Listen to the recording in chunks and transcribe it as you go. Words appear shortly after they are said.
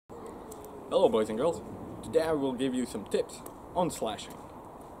Hello boys and girls, today I will give you some tips on slashing.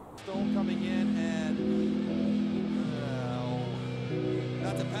 Stone coming in and,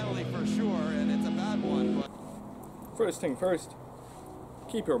 that's a penalty for sure, and it's a bad one. But First thing first,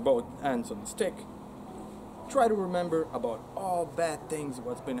 keep your both hands on the stick. Try to remember about all bad things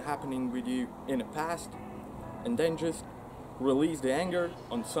what's been happening with you in the past, and then just release the anger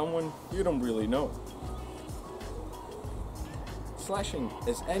on someone you don't really know. Slashing,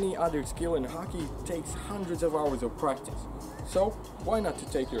 as any other skill in hockey, takes hundreds of hours of practice. So why not to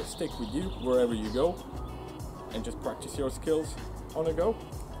take your stick with you wherever you go and just practice your skills on the go?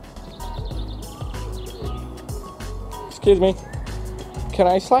 Excuse me, can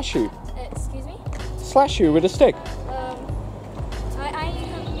I slash you? Excuse me? Slash you with a stick? I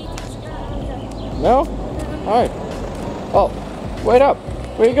have meetings. No? Alright. Oh, wait up.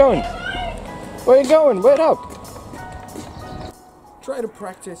 Where you going? Where you going? Wait up. Try to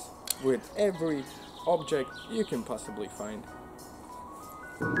practice with every object you can possibly find.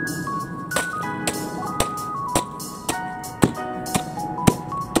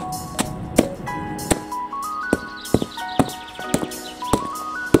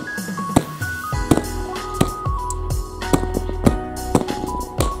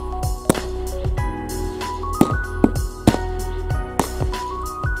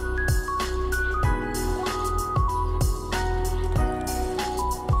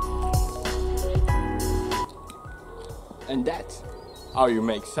 And that's how you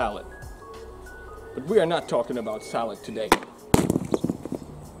make salad. But we are not talking about salad today.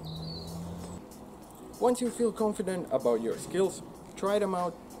 Once you feel confident about your skills, try them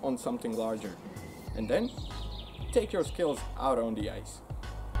out on something larger. And then, take your skills out on the ice.